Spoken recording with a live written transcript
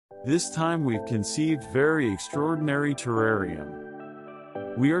This time we've conceived very extraordinary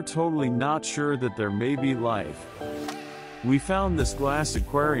terrarium. We are totally not sure that there may be life. We found this glass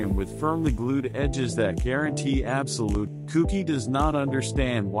aquarium with firmly glued edges that guarantee absolute. Cookie does not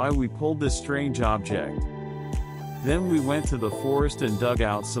understand why we pulled this strange object. Then we went to the forest and dug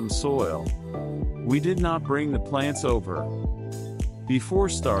out some soil. We did not bring the plants over. Before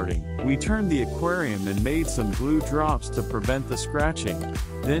starting, we turned the aquarium and made some glue drops to prevent the scratching,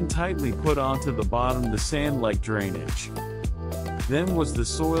 then tightly put onto the bottom the sand-like drainage. Then was the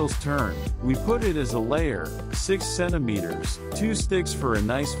soil's turn. We put it as a layer, 6 centimeters, 2 sticks for a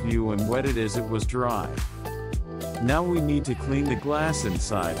nice view, and wet it as it was dry. Now we need to clean the glass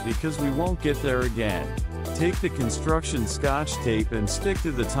inside because we won't get there again. Take the construction scotch tape and stick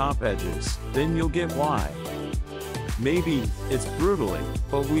to the top edges, then you'll get why. Maybe it's brutally,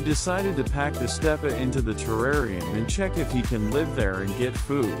 but we decided to pack the Stepa into the terrarium and check if he can live there and get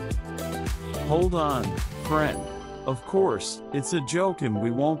food. Hold on, friend. Of course, it's a joke and we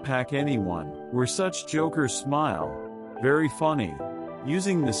won't pack anyone. We're such jokers. Smile. Very funny.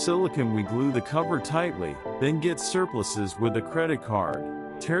 Using the silicone we glue the cover tightly, then get surpluses with a credit card.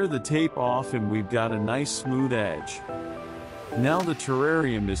 Tear the tape off and we've got a nice smooth edge. Now the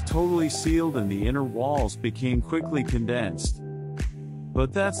terrarium is totally sealed and the inner walls became quickly condensed.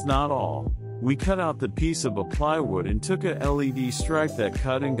 But that's not all. We cut out the piece of a plywood and took a LED stripe that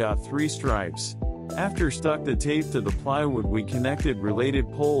cut and got 3 stripes. After stuck the tape to the plywood, we connected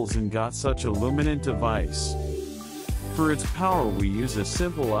related poles and got such a luminant device. For its power we use a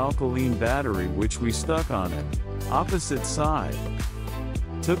simple alkaline battery which we stuck on it. Opposite side.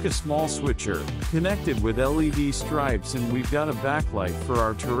 Took a small switcher, connected with LED stripes, and we've got a backlight for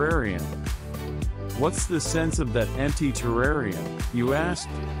our terrarium. What's the sense of that empty terrarium, you ask?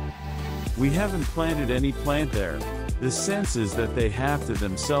 We haven't planted any plant there. The sense is that they have to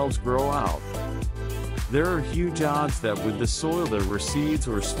themselves grow out. There are huge odds that with the soil there were seeds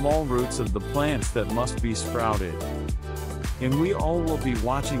or small roots of the plants that must be sprouted. And we all will be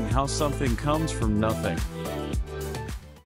watching how something comes from nothing.